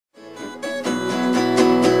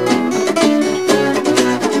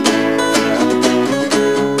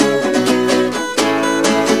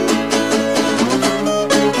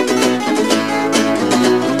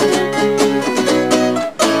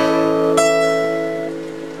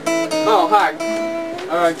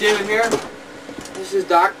David here. This is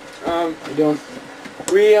Doc. How you doing?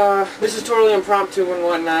 This is totally impromptu and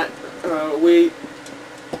whatnot. We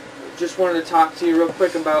just wanted to talk to you real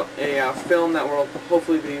quick about a film that we'll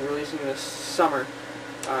hopefully be releasing this summer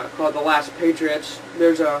called The Last Patriots.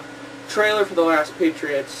 There's a trailer for The Last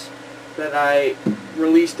Patriots that I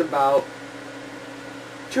released about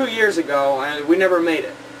 2 years ago, and we never made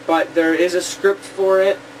it. But there is a script for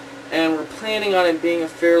it, and we're planning on it being a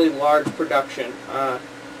fairly large production.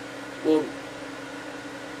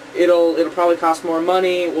 It'll probably cost more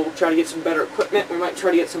money. We'll try to get some better equipment. We might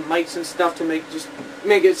try to get some mics and stuff to make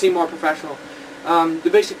it seem more professional. The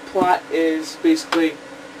basic plot is basically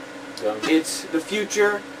it's the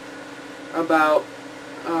future about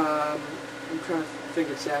I'm trying to think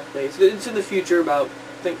exactly. It's in the future about I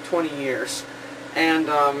think 20 years, and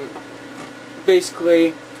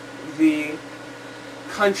basically the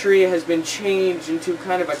country has been changed into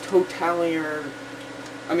kind of a I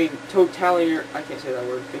can't say that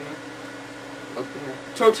word, can you?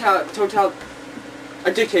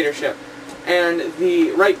 A dictatorship. And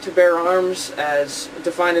the right to bear arms as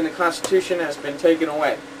defined in the Constitution has been taken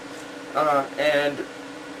away. And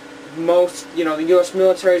the U.S.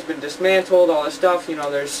 military has been dismantled, all this stuff,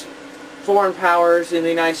 there's foreign powers in the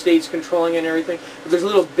United States controlling it and everything. But there's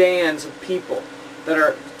little bands of people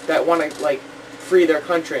that want to, free their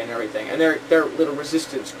country and everything. And they're little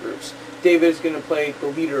resistance groups. David's going to play the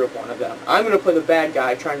leader of one of them. I'm going to play the bad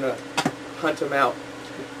guy trying to hunt him out.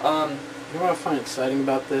 You know what I find exciting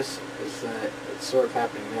about this is that it's sort of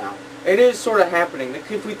happening now. It is sort of happening.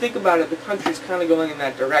 If we think about it, the country's kind of going in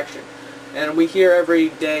that direction. And we hear every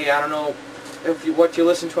day, I don't know what you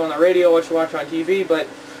listen to on the radio, what you watch on TV, but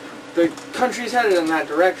the country's headed in that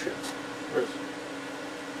direction.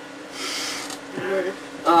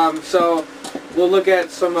 So we'll look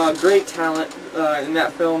at some great talent in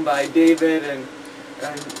that film by David and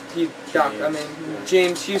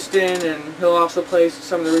James Houston, and he'll also play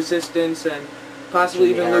some of the Resistance and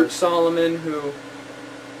possibly even Luke Solomon,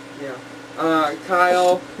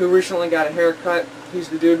 Kyle, who recently got a haircut. He's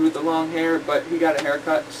the dude with the long hair, but he got a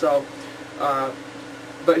haircut, so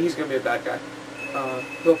but he's gonna be a bad guy.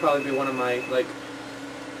 He'll probably be one of my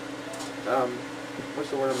what's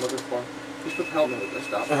the word I'm looking for? He's supposed to help me with this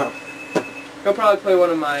stuff. He'll probably play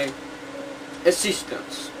one of my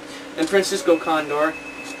assistants. And Francisco Condor.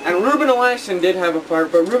 And Ruben Eliason did have a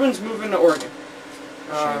part, but Ruben's moving to Oregon.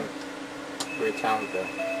 Great talent, though.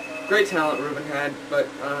 Great talent Ruben had, but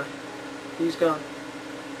he's gone.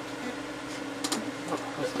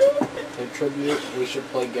 In tribute, we should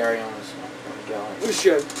play Gary on this one. We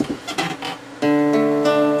should.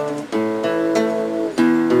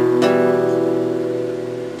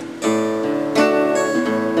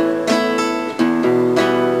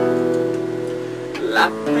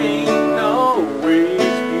 Life ain't always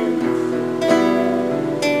beautiful.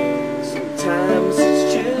 Sometimes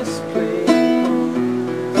it's just plain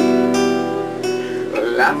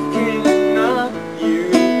wrong. Life can knock you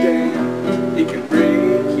down. It can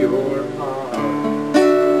break your heart.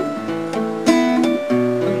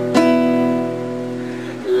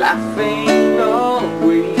 Life ain't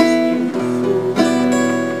always beautiful.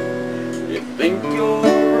 You think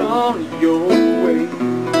you're on your way,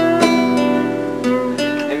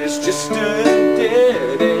 it's just a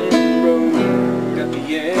dead-end road at the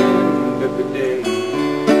end of the day.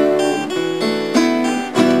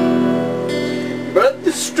 But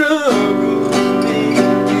the struggles make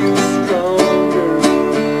you stronger,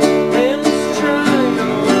 and the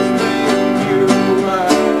trials make you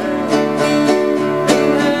wise. And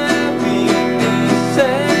happiness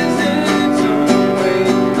has its own way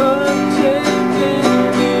of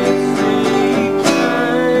taking its sweet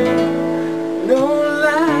time. No,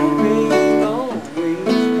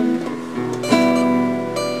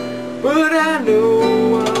 but I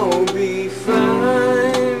know I'll be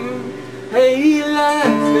fine. Hey,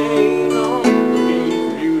 life ain't always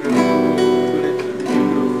beautiful, but it's a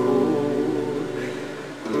beautiful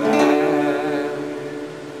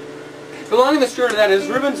life. The long and the short of that is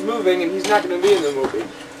Ruben's moving and he's not going to be in the movie.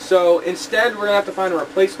 So instead we're going to have to find a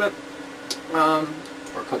replacement. I'm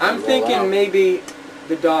thinking maybe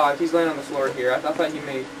the dog. He's laying on the floor here. I thought he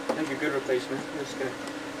may make a good replacement. I'm just gonna...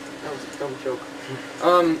 That was a dumb joke.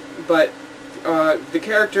 But the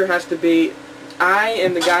character has to be, I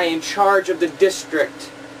am the guy in charge of the district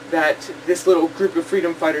that this little group of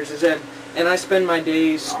freedom fighters is in, and I spend my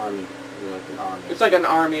days... Army. Like an army. It's like an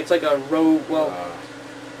army. It's like a rogue,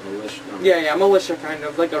 militia. Yeah, militia kind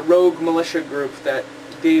of, like a rogue militia group that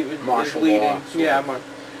David is leading. Law, yeah,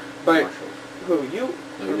 but Marshall. Who, you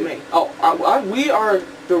or me? Oh, we are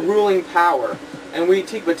the ruling power. and we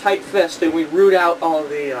take a tight fist and we root out all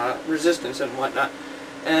the resistance and whatnot.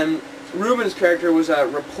 And Ruben's character was a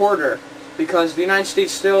reporter, because the United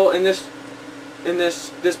States still, in this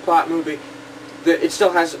plot movie, it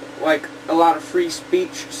still has like a lot of free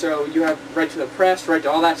speech, so you have right to the press, right to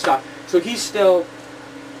all that stuff. So he's still,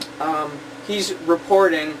 he's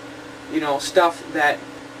reporting, you know, stuff that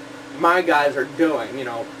my guys are doing, you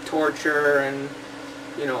know, torture and,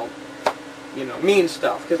 you know, mean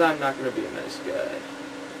stuff, because I'm not going to be a nice guy.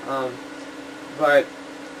 But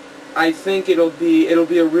I think it'll be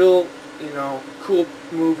a real, you know, cool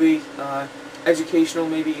movie, educational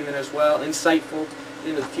maybe even as well, insightful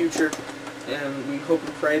into the future, and we hope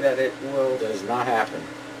and pray that it will. Does not happen.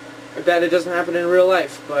 That it doesn't happen in real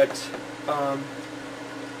life, but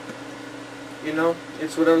you know,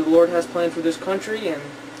 it's whatever the Lord has planned for this country, and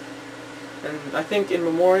I think in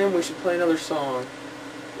memoriam we should play another song.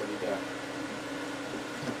 What do you got?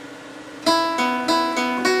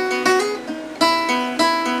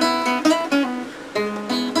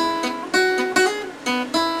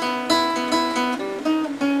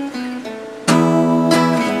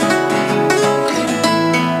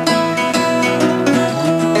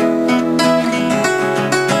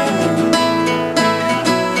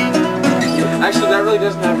 Actually, that really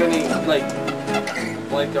doesn't have any,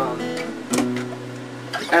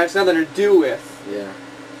 it has nothing to do with. Yeah.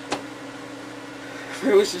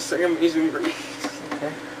 Maybe we should sing Amazing Grace.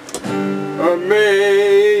 Okay.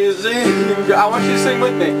 Amazing, I want you to sing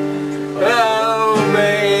with me.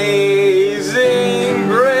 Amazing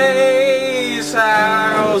Grace,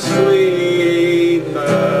 how sweet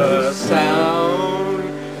the sound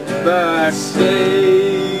that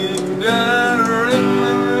saved a wretch.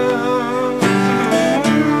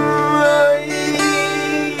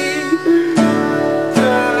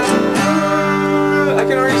 I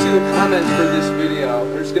can already see the comments for this video.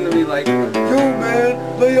 There's gonna be like, yo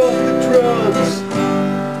man, lay off the drugs.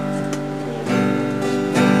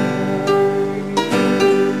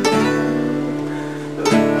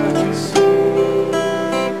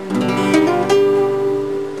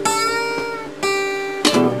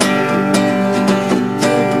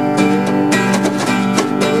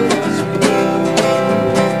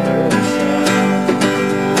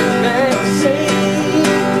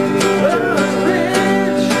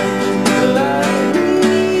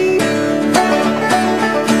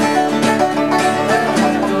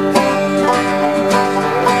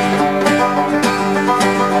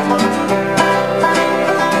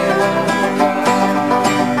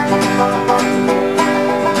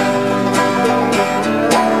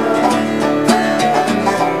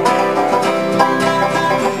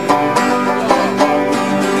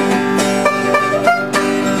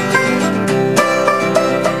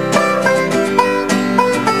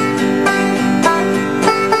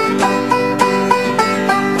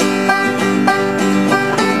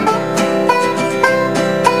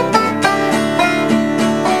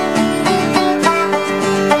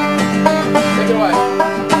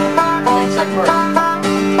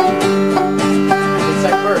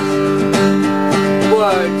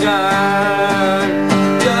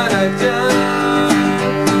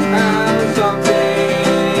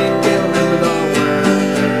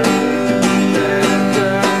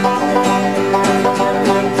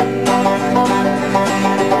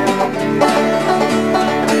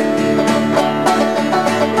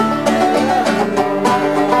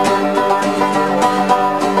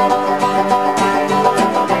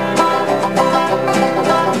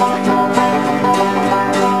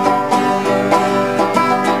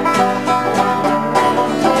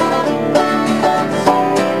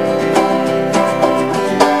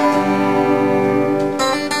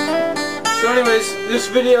 This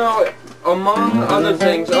video, among other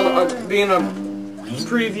things, being a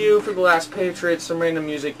preview for The Last Patriot, some random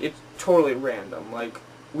music, it's totally random. Like,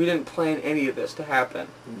 we didn't plan any of this to happen.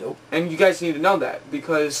 Nope. And you guys need to know that,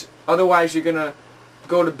 because otherwise you're gonna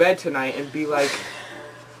go to bed tonight and be like,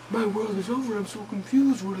 my world is over, I'm so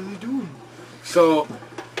confused, what are they doing? So,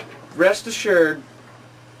 rest assured,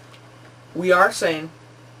 we are sane.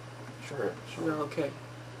 Sure. We're okay.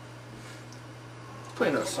 Play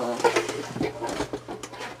another song.